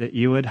pray that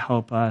you would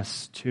help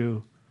us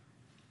to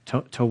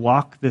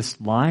walk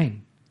this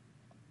line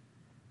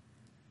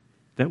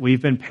that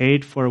we've been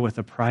paid for with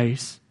a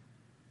price,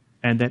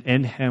 and that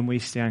in him we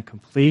stand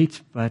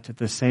complete, but at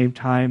the same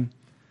time,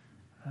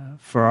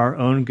 for our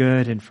own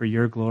good and for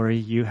your glory,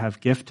 you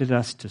have gifted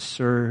us to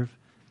serve,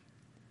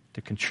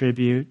 to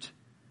contribute,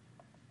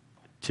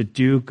 to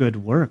do good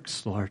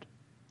works, Lord.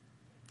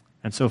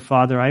 And so,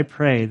 Father, I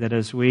pray that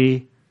as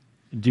we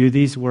do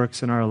these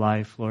works in our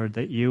life, Lord,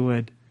 that you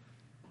would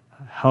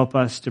Help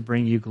us to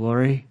bring you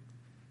glory.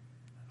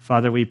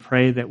 Father, we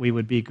pray that we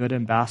would be good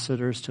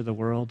ambassadors to the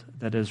world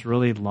that is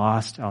really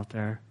lost out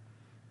there.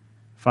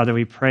 Father,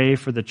 we pray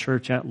for the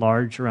church at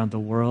large around the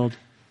world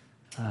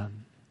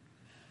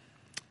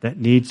that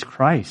needs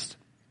Christ.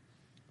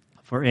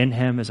 For in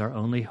him is our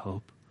only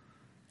hope.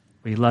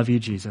 We love you,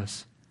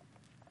 Jesus.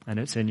 And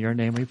it's in your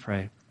name we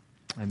pray.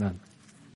 Amen.